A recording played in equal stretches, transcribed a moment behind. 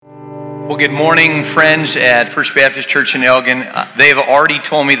Well, good morning, friends at First Baptist Church in Elgin. They have already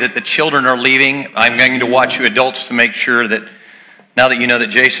told me that the children are leaving. I'm going to watch you adults to make sure that, now that you know that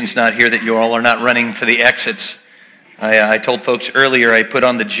Jason's not here, that you all are not running for the exits. I told folks earlier I put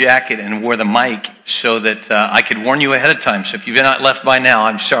on the jacket and wore the mic so that I could warn you ahead of time. So if you've not left by now,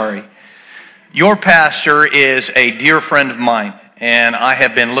 I'm sorry. Your pastor is a dear friend of mine, and I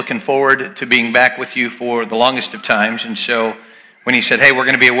have been looking forward to being back with you for the longest of times. And so when he said, hey, we're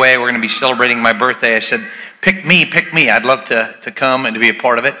going to be away, we're going to be celebrating my birthday, I said, pick me. I'd love to come and to be a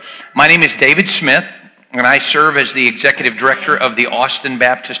part of it. My name is David Smith, and I serve as the executive director of the Austin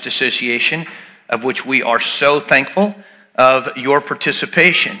Baptist Association, of which we are so thankful of your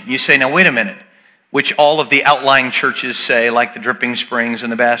participation. You say, now wait a minute, which all of the outlying churches say, like the Dripping Springs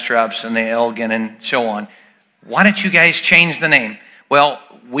and the Bastrop and the Elgin and so on. Why don't you guys change the name? Well,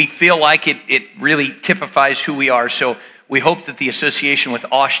 we feel like it really typifies who we are, so we hope that the association with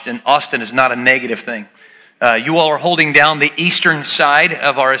Austin is not a negative thing. You all are holding down the eastern side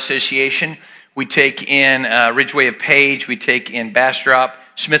of our association. We take in Ridgeway of Page, we take in Bastrop,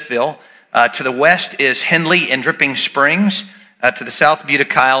 Smithville. To the west is Hindley and Dripping Springs. To the south, Buda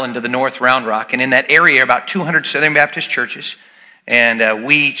Kyle, and to the north, Round Rock. And in that area are about 200 Southern Baptist churches. And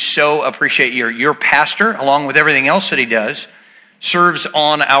we so appreciate your pastor, along with everything else that he does, serves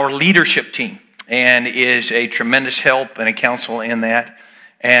on our leadership team and is a tremendous help and a counsel in that.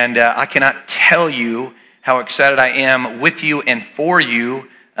 And I cannot tell you how excited I am with you and for you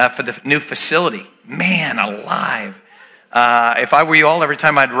for the new facility. Man alive. If I were you all, every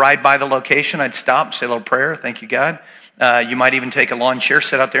time I'd ride by the location, I'd stop, say a little prayer, thank you, God. You might even take a lawn chair,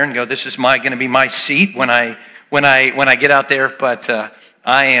 sit out there and go, this is going to be my seat when I get out there. But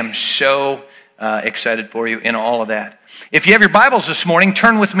I am so excited for you in all of that. If you have your Bibles this morning,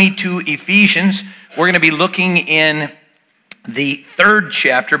 turn with me to Ephesians. We're going to be looking in the 3rd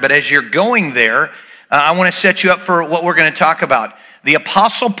chapter, but as you're going there, I want to set you up for what we're going to talk about. The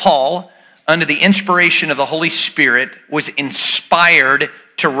Apostle Paul, under the inspiration of the Holy Spirit, was inspired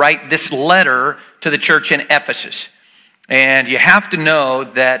to write this letter to the church in Ephesus. And you have to know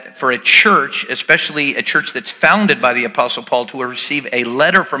that for a church, especially a church that's founded by the Apostle Paul, to receive a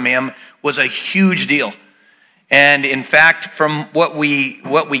letter from him was a huge deal. And in fact, from what we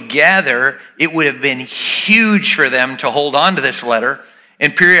gather, it would have been huge for them to hold on to this letter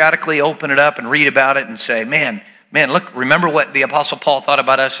and periodically open it up and read about it and say, man, look, remember what the Apostle Paul thought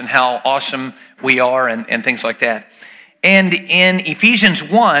about us and how awesome we are and things like that. And in Ephesians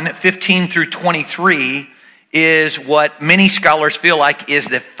 1, 15 through 23 is what many scholars feel like is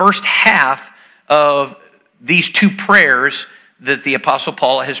the first half of these two prayers that the Apostle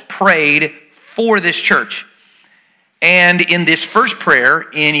Paul has prayed for this church. And in this first prayer,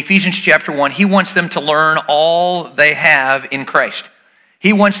 in Ephesians chapter 1, he wants them to learn all they have in Christ.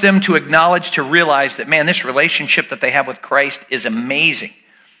 He wants them to acknowledge, to realize that, man, this relationship that they have with Christ is amazing.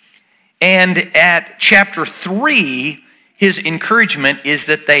 And at chapter 3, his encouragement is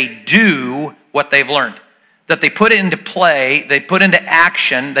that they do what they've learned. That they put it into play, they put into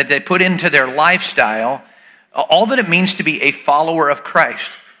action, that they put into their lifestyle, all that it means to be a follower of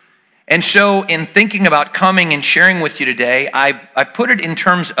Christ. And so in thinking about coming and sharing with you today, I put it in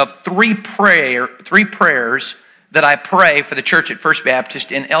terms of three prayers that I pray for the church at First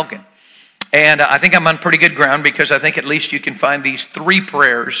Baptist in Elgin. And I think I'm on pretty good ground because I think at least you can find these three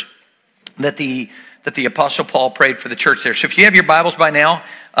prayers that the Apostle Paul prayed for the church there. So if you have your Bibles by now,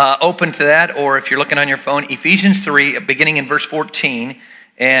 open to that, or if you're looking on your phone, Ephesians 3, beginning in verse 14,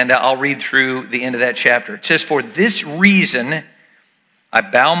 and I'll read through the end of that chapter. It says, for this reason I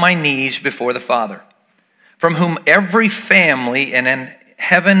bow my knees before the Father, from whom every family in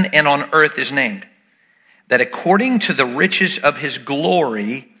heaven and on earth is named, that according to the riches of his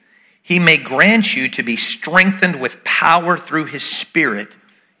glory, he may grant you to be strengthened with power through his Spirit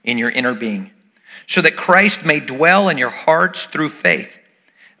in your inner being, so that Christ may dwell in your hearts through faith,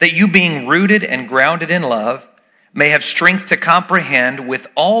 that you being rooted and grounded in love may have strength to comprehend with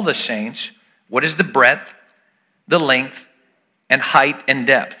all the saints what is the breadth, the length, and height and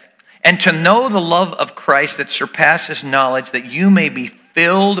depth, and to know the love of Christ that surpasses knowledge, that you may be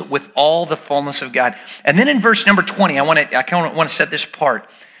filled with all the fullness of God. And then in verse number 20, I want to set this part.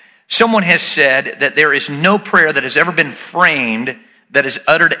 Someone has said that there is no prayer that has ever been framed that has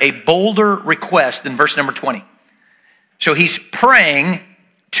uttered a bolder request than verse number 20. So he's praying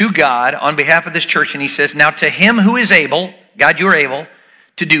to God on behalf of this church, and he says, now to him who is able, God, you're able,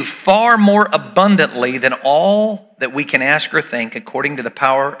 to do far more abundantly than all that we can ask or think, according to the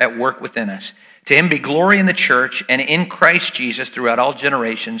power at work within us. To him be glory in the church and in Christ Jesus throughout all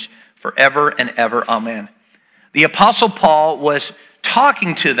generations, forever and ever. Amen. The Apostle Paul was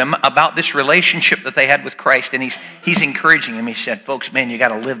talking to them about this relationship that they had with Christ, and he's encouraging them. He said, folks, man, you got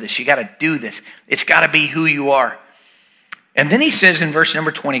to live this. You got to do this. It's got to be who you are. And then he says in verse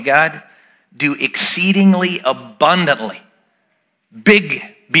number 20, God, do exceedingly abundantly, big,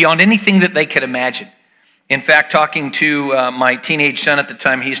 beyond anything that they could imagine. In fact, talking to my teenage son at the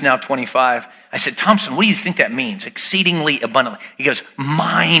time, he's now 25, I said, Thompson, what do you think that means? Exceedingly abundantly. He goes,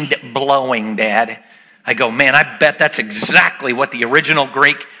 mind-blowing, Dad. I go, man, I bet that's exactly what the original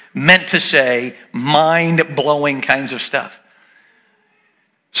Greek meant to say, mind-blowing kinds of stuff.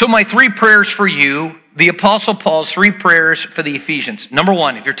 So my 3 prayers for you, the Apostle Paul's 3 prayers for the Ephesians. Number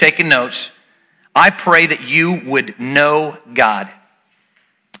 1, if you're taking notes, I pray that you would know God.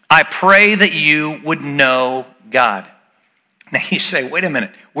 I pray that you would know God. Now you say, wait a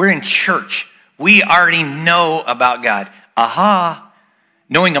minute, we're in church. We already know about God. Aha!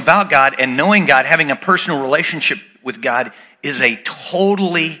 Knowing about God and knowing God, having a personal relationship with God is a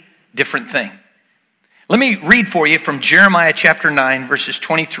totally different thing. Let me read for you from Jeremiah chapter 9, verses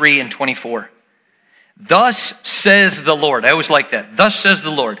 23 and 24. Thus says the Lord. I always like that. Thus says the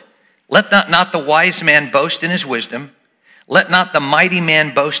Lord. Let not the wise man boast in his wisdom. Let not the mighty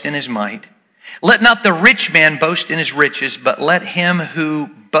man boast in his might. Let not the rich man boast in his riches, but let him who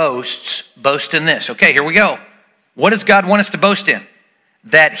boasts boast in this. Okay, here we go. What does God want us to boast in?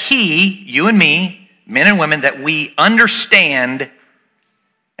 That he, you and me, men and women, that we understand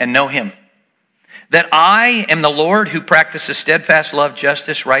and know him. That I am the Lord who practices steadfast love,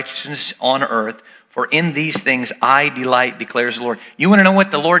 justice, righteousness on earth. For in these things I delight, declares the Lord. You want to know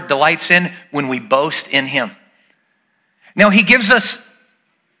what the Lord delights in? When we boast in him. Now he gives us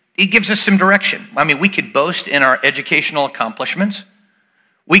some direction. I mean, we could boast in our educational accomplishments.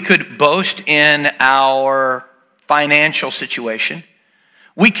 We could boast in our financial situation.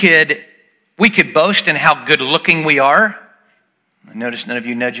 We could boast in how good looking we are. I notice none of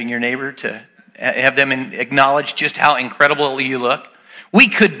you nudging your neighbor to have them acknowledge just how incredible you look. We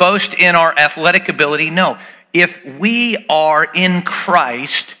could boast in our athletic ability. No, if we are in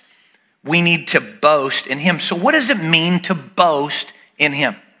Christ, we need to boast in him. So what does it mean to boast in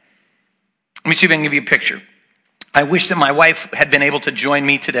him? Let me see if I can give you a picture. I wish that my wife had been able to join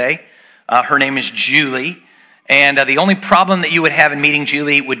me today. Her name is Julie. And the only problem that you would have in meeting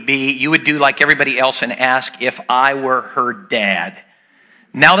Julie would be you would do like everybody else and ask if I were her dad.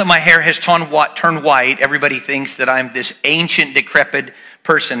 Now that my hair has turned white, everybody thinks that I'm this ancient, decrepit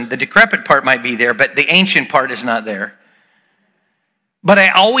person. The decrepit part might be there, but the ancient part is not there. But I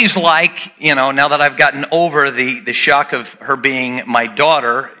always like, now that I've gotten over the shock of her being my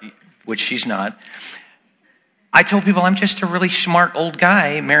daughter, which she's not, I tell people I'm just a really smart old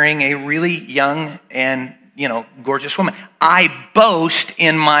guy marrying a really young and, gorgeous woman. I boast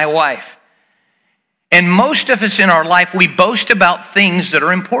in my wife. And most of us in our life, we boast about things that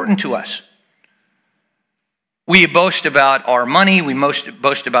are important to us. We boast about our money, we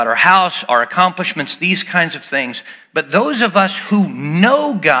boast about our house, our accomplishments, these kinds of things. But those of us who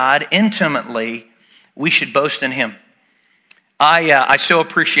know God intimately, we should boast in him. I so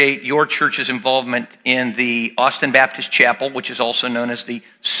appreciate your church's involvement in the Austin Baptist Chapel, which is also known as the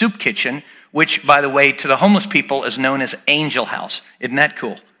Soup Kitchen, which, by the way, to the homeless people is known as Angel House. Isn't that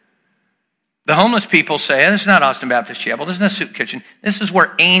cool? The homeless people say, this is not Austin Baptist Chapel, this is not Soup Kitchen. This is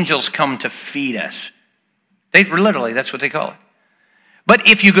where angels come to feed us. That's what they call it. But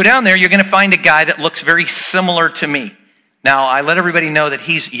if you go down there, you're going to find a guy that looks very similar to me. Now, I let everybody know that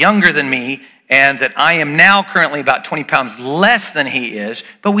he's younger than me and that I am now currently about 20 pounds less than he is,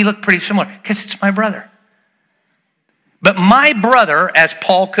 but we look pretty similar because it's my brother. But my brother, as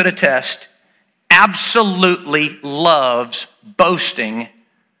Paul could attest, absolutely loves boasting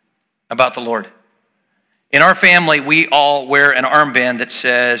about the Lord. In our family, we all wear an armband that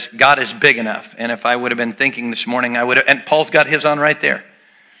says, God is big enough. And if I would have been thinking this morning, and Paul's got his on right there.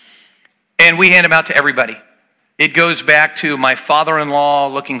 And we hand them out to everybody. It goes back to my father-in-law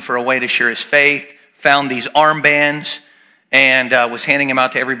looking for a way to share his faith, found these armbands, and was handing them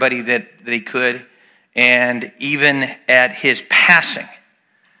out to everybody that he could. And even at his passing,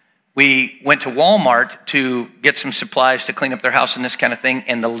 we went to Walmart to get some supplies to clean up their house and this kind of thing.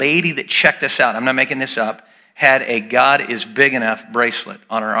 And the lady that checked us out, I'm not making this up, had a God is big enough bracelet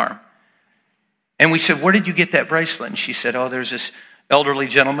on her arm. And we said, where did you get that bracelet? And she said, there's this elderly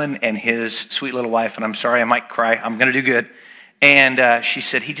gentleman and his sweet little wife. And I'm sorry, I might cry. I'm going to do good. And she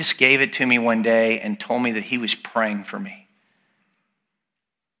said, he just gave it to me one day and told me that he was praying for me.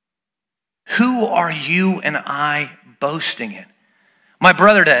 Who are you and I boasting in? My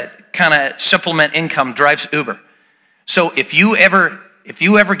brother, to kind of supplement income, drives Uber. So if you ever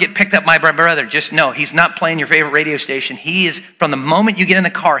get picked up by my brother, just know he's not playing your favorite radio station. He is, from the moment you get in the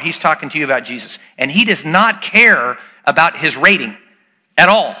car, he's talking to you about Jesus. And he does not care about his rating at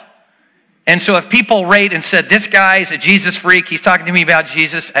all. And so if people rate and said, this guy's a Jesus freak, he's talking to me about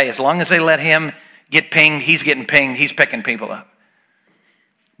Jesus, hey, as long as they let him get pinged, he's getting pinged, he's picking people up.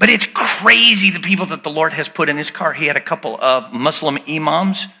 But it's crazy the people that the Lord has put in his car. He had a couple of Muslim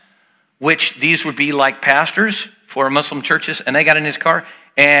imams, which these would be like pastors for Muslim churches, and they got in his car,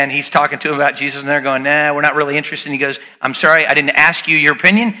 and he's talking to them about Jesus, and they're going, nah, we're not really interested. And he goes, I'm sorry, I didn't ask you your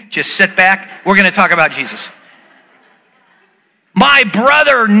opinion. Just sit back. We're going to talk about Jesus. My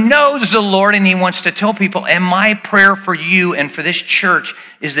brother knows the Lord, and he wants to tell people, and my prayer for you and for this church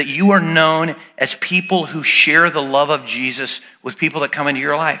is that you are known as people who share the love of Jesus with people that come into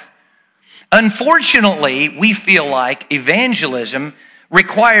your life. Unfortunately, we feel like evangelism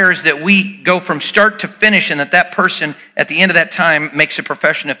requires that we go from start to finish, and that person at the end of that time makes a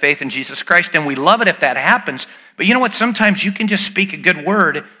profession of faith in Jesus Christ, and we love it if that happens. But you know what? Sometimes you can just speak a good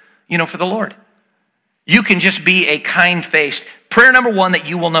word, for the Lord. You can just be a kind-faced. Prayer number one, that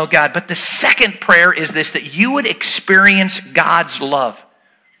you will know God. But the second prayer is this, that you would experience God's love.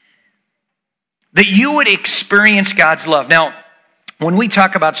 That you would experience God's love. Now, when we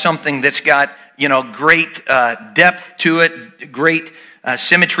talk about something that's got, great depth to it, great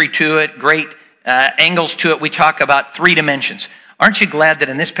symmetry to it, great angles to it, we talk about 3 dimensions. Aren't you glad that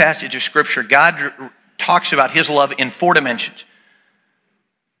in this passage of Scripture, God talks about his love in 4 dimensions?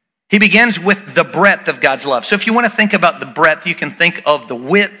 He begins with the breadth of God's love. So if you want to think about the breadth, you can think of the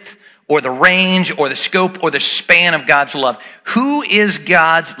width or the range or the scope or the span of God's love. Who is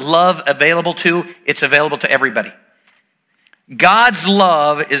God's love available to? It's available to everybody. God's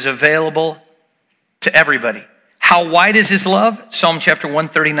love is available to everybody. How wide is his love? Psalm chapter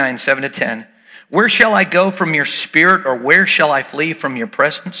 139, 7-10. Where shall I go from your spirit, or where shall I flee from your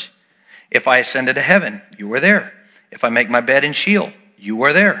presence? If I ascend into heaven, you are there. If I make my bed in Sheol, you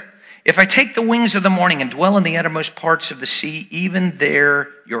are there. If I take the wings of the morning and dwell in the uttermost parts of the sea, even there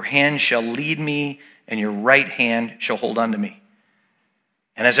your hand shall lead me, and your right hand shall hold on to me.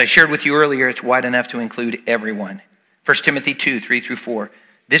 And as I shared with you earlier, it's wide enough to include everyone. 1 Timothy 2, 3-4.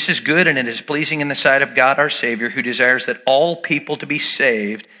 This is good, and it is pleasing in the sight of God our Savior, who desires that all people to be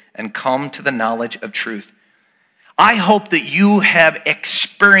saved and come to the knowledge of truth. I hope that you have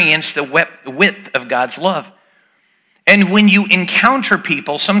experienced the width of God's love. And when you encounter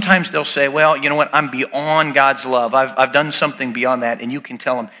people, sometimes they'll say, well, you know what, I'm beyond God's love. I've done something beyond that. And you can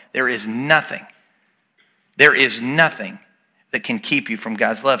tell them there is nothing that can keep you from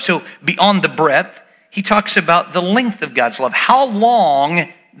God's love. So beyond the breadth, he talks about the length of God's love. How long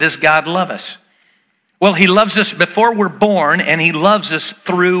does God love us? Well, he loves us before we're born, and he loves us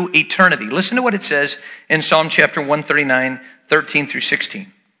through eternity. Listen to what it says in Psalm chapter 139, 13-16.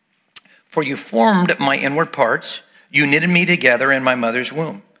 For you formed my inward parts. You knitted me together in my mother's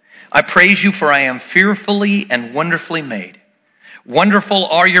womb. I praise you, for I am fearfully and wonderfully made. Wonderful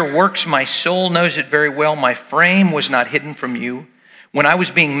are your works. My soul knows it very well. My frame was not hidden from you. When I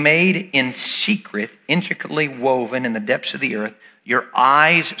was being made in secret, intricately woven in the depths of the earth, your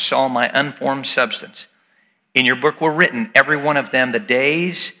eyes saw my unformed substance. In your book were written, every one of them, the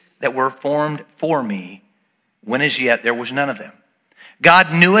days that were formed for me, when as yet there was none of them.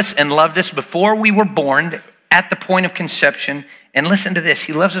 God knew us and loved us before we were born, at the point of conception. And listen to this,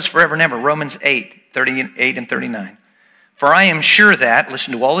 he loves us forever and ever. Romans 8, 38 and 39. For I am sure that,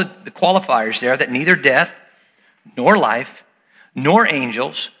 listen to all the qualifiers there, that neither death, nor life, nor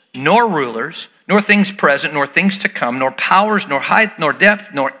angels, nor rulers, nor things present, nor things to come, nor powers, nor height, nor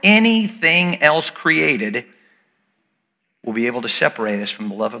depth, nor anything else created will be able to separate us from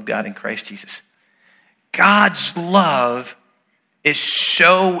the love of God in Christ Jesus. God's love is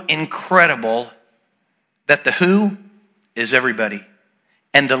so incredible that the who is everybody,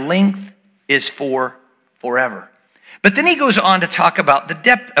 and the length is for forever. But then he goes on to talk about the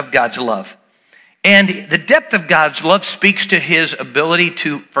depth of God's love. And the depth of God's love speaks to his ability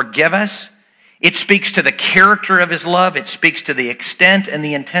to forgive us. It speaks to the character of his love. It speaks to the extent and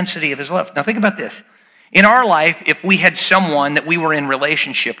the intensity of his love. Now think about this. In our life, if we had someone that we were in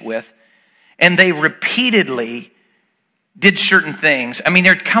relationship with, and they repeatedly did certain things,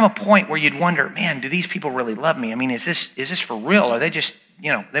 there'd come a point where you'd wonder, man, do these people really love me? Is this for real? Or are they just,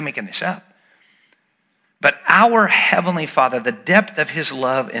 they're making this up? But our Heavenly Father, the depth of his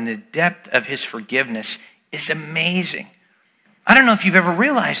love and the depth of his forgiveness is amazing. I don't know if you've ever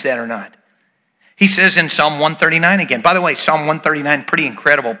realized that or not. He says in Psalm 139 again. By the way, Psalm 139, pretty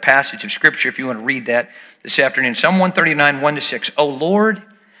incredible passage of Scripture if you want to read that this afternoon. Psalm 139, 1-6. O Lord,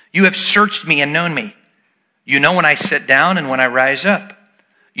 you have searched me and known me. You know when I sit down and when I rise up.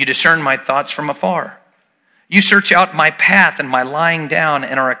 You discern my thoughts from afar. You search out my path and my lying down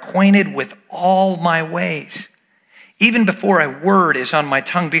and are acquainted with all my ways. Even before a word is on my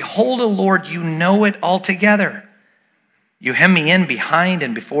tongue, behold, O Lord, you know it altogether. You hem me in behind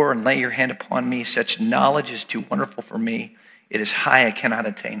and before and lay your hand upon me. Such knowledge is too wonderful for me. It is high, I cannot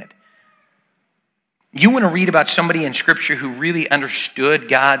attain it. You want to read about somebody in Scripture who really understood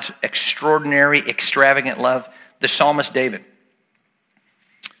God's extraordinary, extravagant love? The psalmist David.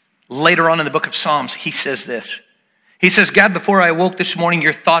 Later on in the book of Psalms, he says this. He says, God, before I awoke this morning,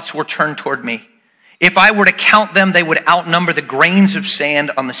 your thoughts were turned toward me. If I were to count them, they would outnumber the grains of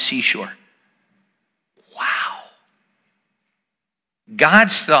sand on the seashore. Wow.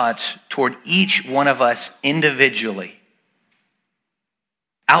 God's thoughts toward each one of us individually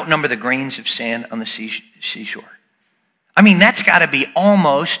outnumber the grains of sand on the seashore. I mean, that's got to be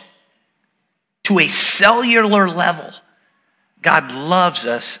almost to a cellular level. God loves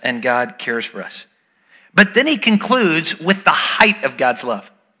us and God cares for us. But then he concludes with the height of God's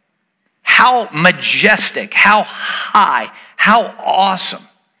love. How majestic, how high, how awesome.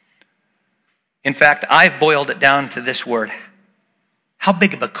 In fact, I've boiled it down to this word. How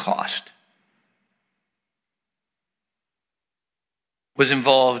big of a cost was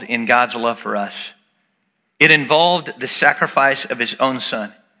involved in God's love for us? It involved the sacrifice of his own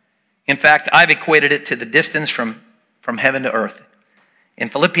son. In fact, I've equated it to the distance from heaven to earth. In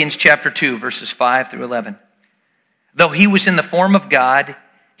Philippians chapter 2, verses 5 through 11. Though he was in the form of God,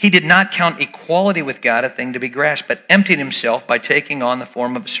 he did not count equality with God a thing to be grasped, but emptied himself by taking on the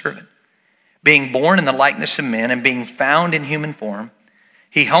form of a servant. Being born in the likeness of men and being found in human form,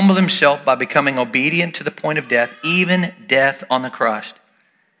 he humbled himself by becoming obedient to the point of death, even death on the cross.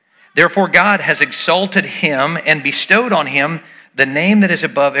 Therefore God has exalted him and bestowed on him the name that is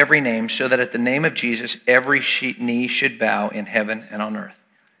above every name, so that at the name of Jesus every knee should bow in heaven and on earth.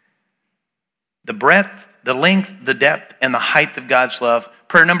 The breadth, the length, the depth, and the height of God's love.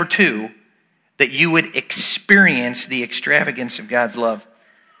 Prayer number 2, that you would experience the extravagance of God's love.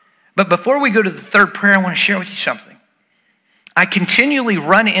 But before we go to the third prayer, I want to share with you something. I continually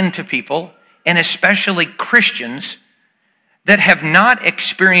run into people, and especially Christians, that have not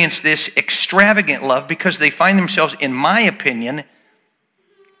experienced this extravagant love because they find themselves, in my opinion,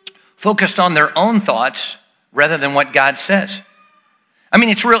 focused on their own thoughts rather than what God says. I mean,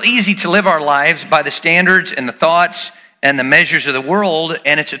 it's real easy to live our lives by the standards and the thoughts and the measures of the world,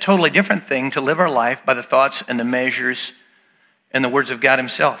 and it's a totally different thing to live our life by the thoughts and the measures and the words of God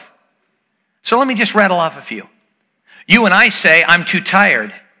himself. So let me just rattle off a few. You and I say, I'm too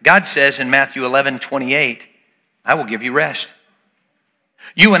tired. God says in Matthew 11:28, I will give you rest.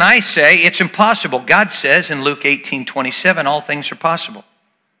 You and I say, it's impossible. God says in Luke 18:27, all things are possible.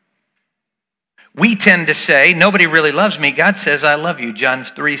 We tend to say, nobody really loves me. God says, I love you, John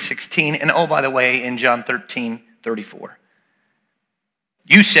 3:16. And oh, by the way, in John 13:34.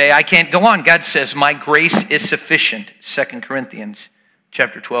 You say, I can't go on. God says, my grace is sufficient, 2 Corinthians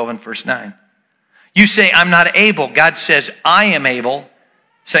chapter 12 and verse 9. You say, I'm not able. God says, I am able,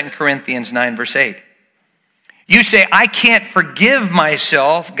 2 Corinthians 9 verse 8. You say, I can't forgive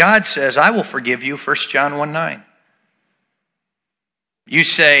myself. God says, I will forgive you, 1 John 1:9. You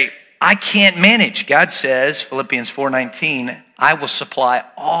say, I can't manage. God says, Philippians 4:19, I will supply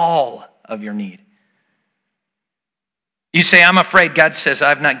all of your need. You say, I'm afraid. God says,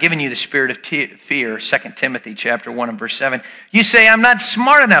 I've not given you the spirit of fear, 2 Timothy chapter 1 and verse 7. You say, I'm not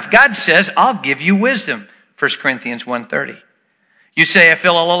smart enough. God says, I'll give you wisdom, 1 Corinthians 1:30. You say, I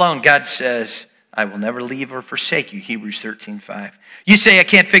feel all alone. God says, I will never leave or forsake you, Hebrews 13:5. You say, I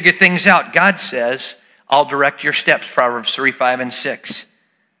can't figure things out. God says, I'll direct your steps, Proverbs 3:5 and 6.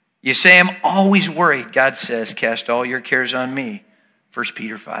 You say, I'm always worried. God says, cast all your cares on me, 1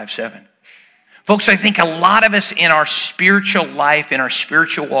 Peter 5:7. Folks, I think a lot of us in our spiritual life, in our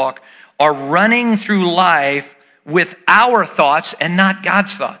spiritual walk, are running through life with our thoughts and not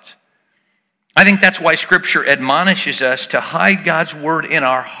God's thoughts. I think that's why Scripture admonishes us to hide God's word in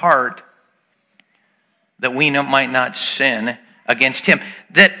our heart that we might not sin against him.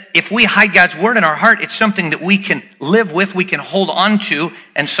 That if we hide God's word in our heart, it's something that we can live with, we can hold on to,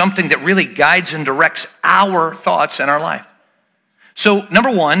 and something that really guides and directs our thoughts in our life. So, number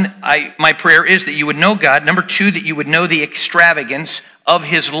one, my prayer is that you would know God. Number two, that you would know the extravagance of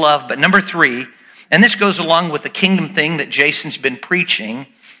his love. But number three, and this goes along with the kingdom thing that Jason's been preaching,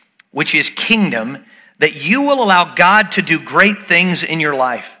 which is kingdom, that you will allow God to do great things in your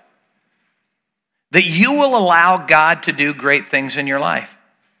life. That you will allow God to do great things in your life.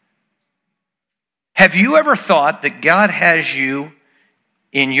 Have you ever thought that God has you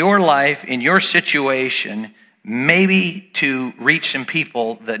in your life, in your situation, maybe to reach some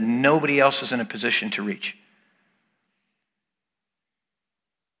people that nobody else is in a position to reach.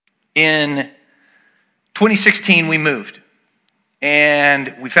 In 2016, we moved,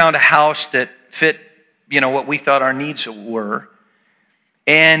 and we found a house that fit, what we thought our needs were.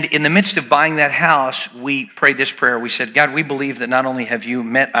 And in the midst of buying that house, we prayed this prayer. We said, God, we believe that not only have you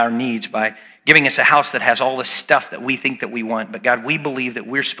met our needs by giving us a house that has all the stuff that we think that we want, but God, we believe that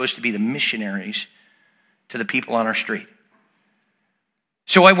we're supposed to be the missionaries to the people on our street.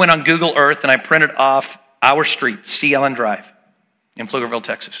 So I went on Google Earth and I printed off our street, C. Ellen Drive in Pflugerville,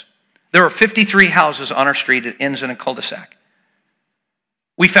 Texas. There are 53 houses on our street. It ends in a cul-de-sac.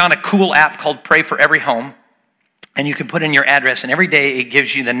 We found a cool app called Pray for Every Home, and you can put in your address, and every day it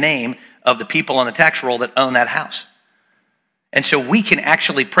gives you the name of the people on the tax roll that own that house. And so we can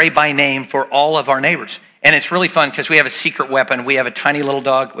actually pray by name for all of our neighbors. And it's really fun because we have a secret weapon. We have a tiny little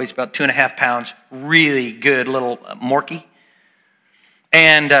dog, weighs about 2.5 pounds, really good little Morkie.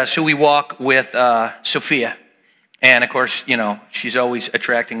 And so we walk with Sophia. And of course, she's always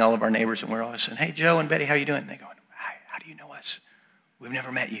attracting all of our neighbors. And we're always saying, hey, Joe and Betty, how are you doing? And they go, how do you know us? We've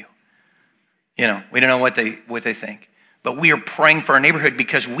never met you. We don't know what they think. But we are praying for our neighborhood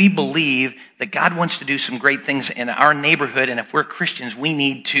because we believe that God wants to do some great things in our neighborhood. And if we're Christians, we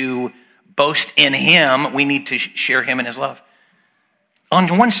need to boast in Him. We need to share Him and His love.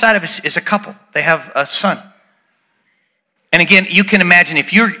 On one side of us is a couple. They have a son. And again, you can imagine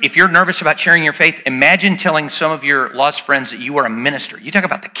if you're nervous about sharing your faith, imagine telling some of your lost friends that you are a minister. You talk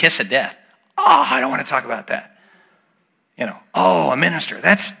about the kiss of death. Oh, I don't want to talk about that. A minister.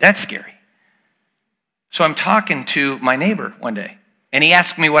 That's scary. So I'm talking to my neighbor one day, and he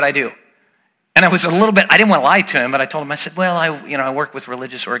asked me what I do. And I was I didn't want to lie to him, but I told him, I said, well, I work with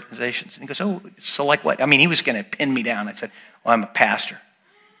religious organizations. And he goes, oh, so like what? I mean, he was going to pin me down. I said, well, I'm a pastor.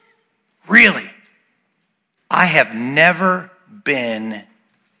 Really? I have never been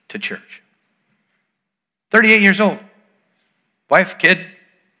to church. 38 years old. Wife, kid,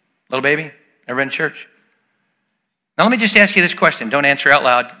 little baby, never been to church. Now let me just ask you this question. Don't answer out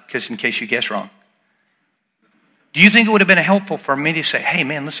loud, because in case you guess wrong. Do you think it would have been helpful for me to say, hey,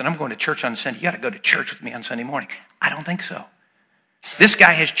 man, listen, I'm going to church on Sunday. You got to go to church with me on Sunday morning. I don't think so. This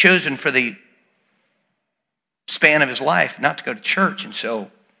guy has chosen for the span of his life not to go to church. And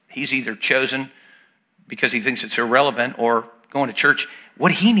so he's either chosen because he thinks it's irrelevant or going to church.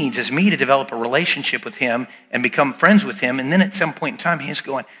 What he needs is me to develop a relationship with him and become friends with him. And then at some point in time, he's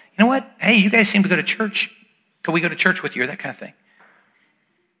going, you know what? Hey, you guys seem to go to church. Could we go to church with you? Or that kind of thing.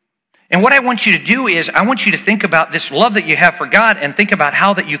 And what I want you to do is I want you to think about this love that you have for God and think about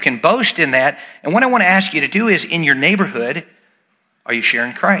how that you can boast in that. And what I want to ask you to do is in your neighborhood, are you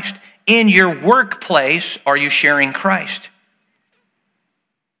sharing Christ? In your workplace, are you sharing Christ?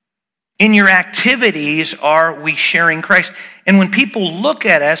 In your activities, are we sharing Christ? And when people look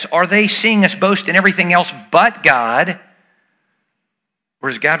at us, are they seeing us boast in everything else but God? Or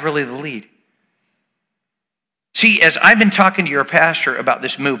is God really the lead? See, as I've been talking to your pastor about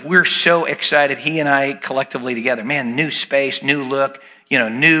this move, we're so excited, he and I collectively together. Man, new space, new look,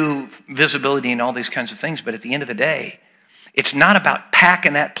 new visibility and all these kinds of things. But at the end of the day, it's not about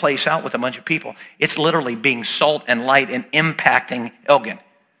packing that place out with a bunch of people. It's literally being salt and light and impacting Elgin.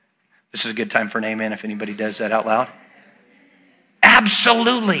 This is a good time for an amen if anybody does that out loud.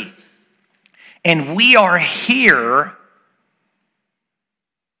 Absolutely. And we are here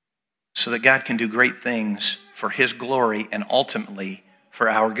so that God can do great things for His glory and ultimately for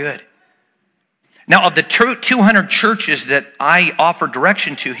our good. Now, of the 200 churches that I offer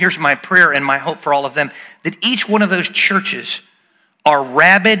direction to, here's my prayer and my hope for all of them, that each one of those churches are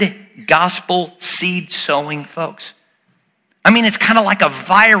rabid gospel seed sowing folks. I mean, it's kind of like a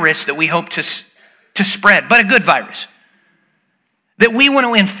virus that we hope to spread, but a good virus. That we want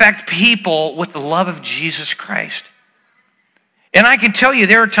to infect people with the love of Jesus Christ. And I can tell you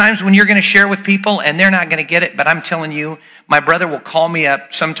there are times when you're going to share with people and they're not going to get it, but I'm telling you, my brother will call me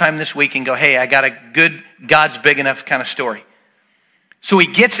up sometime this week and go, hey, I got a good God's big enough kind of story. So he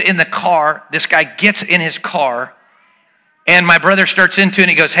gets in the car, this guy gets in his car, and my brother starts into it and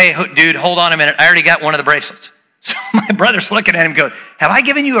he goes, hey, dude, hold on a minute. I already got one of the bracelets. So my brother's looking at him and goes, have I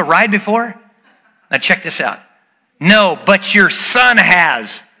given you a ride before? Now check this out. No, but your son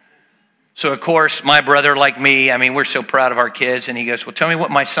has. So, of course, my brother, like me, we're so proud of our kids. And he goes, well, tell me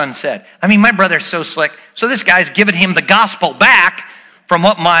what my son said. My brother's so slick. So this guy's giving him the gospel back from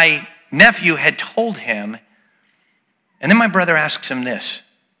what my nephew had told him. And then my brother asks him this.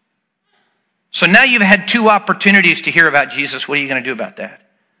 So now you've had 2 opportunities to hear about Jesus. What are you going to do about that?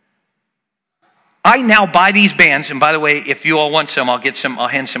 I now buy these bands, and by the way, if you all want some, I'll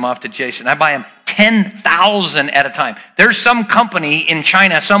hand some off to Jason. I buy them 10,000 at a time. There's some company in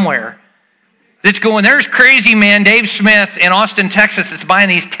China somewhere that's going, there's crazy man Dave Smith in Austin, Texas, that's buying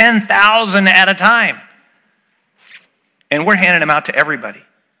these 10,000 at a time. And we're handing them out to everybody.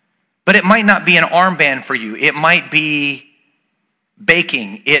 But it might not be an armband for you. It might be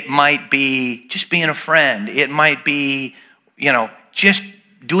baking. It might be just being a friend. It might be, just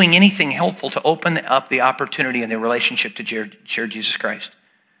doing anything helpful to open up the opportunity and the relationship to share Jesus Christ.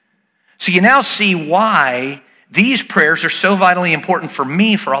 So you now see why these prayers are so vitally important for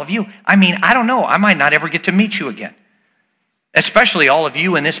me, for all of you. I mean, I don't know. I might not ever get to meet you again, especially all of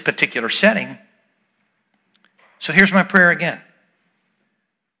you in this particular setting. So here's my prayer again.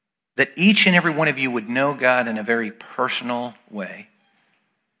 That each and every one of you would know God in a very personal way.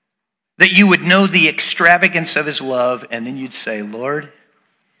 That you would know the extravagance of His love, and then you'd say, Lord,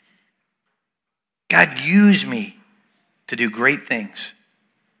 God, use me to do great things.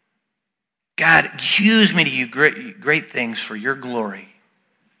 God, use me to do great things for your glory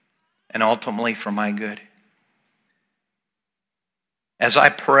and ultimately for my good. As I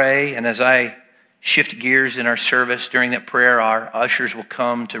pray and as I shift gears in our service during that prayer, our ushers will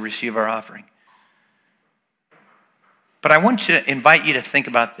come to receive our offering. But I want to invite you to think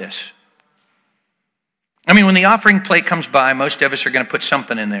about this. I mean, when the offering plate comes by, most of us are going to put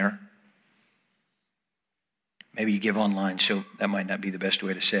something in there. Maybe you give online, so that might not be the best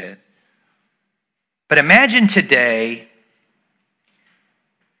way to say it. But imagine today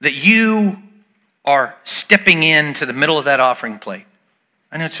that you are stepping into the middle of that offering plate.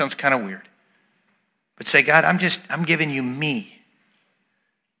 I know it sounds kind of weird. But say, God, I'm giving you me.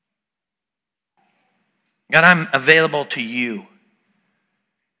 God, I'm available to you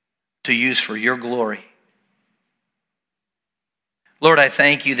to use for your glory. Lord, I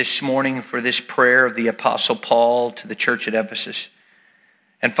thank you this morning for this prayer of the Apostle Paul to the church at Ephesus.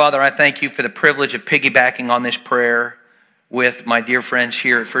 And Father, I thank you for the privilege of piggybacking on this prayer with my dear friends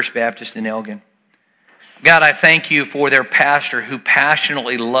here at First Baptist in Elgin. God, I thank you for their pastor who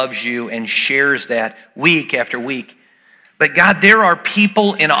passionately loves you and shares that week after week. But God, there are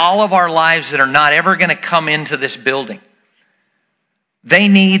people in all of our lives that are not ever going to come into this building. They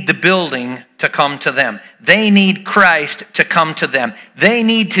need the building to come to them. They need Christ to come to them. They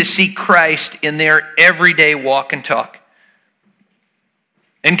need to see Christ in their everyday walk and talk.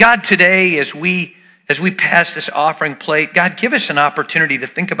 And God, today, as we pass this offering plate, God, give us an opportunity to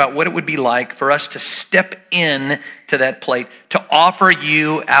think about what it would be like for us to step in to that plate, to offer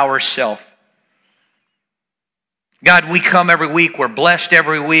you ourselves. God, we come every week. We're blessed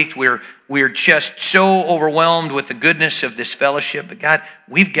every week. We're just so overwhelmed with the goodness of this fellowship. But God,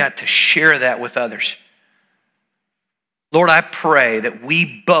 we've got to share that with others. Lord, I pray that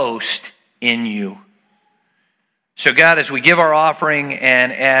we boast in you. So God, as we give our offering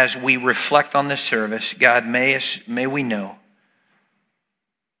and as we reflect on this service, God, may we know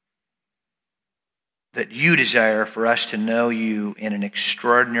that you desire for us to know you in an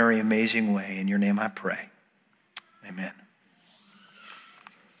extraordinary, amazing way. In your name I pray. Amen.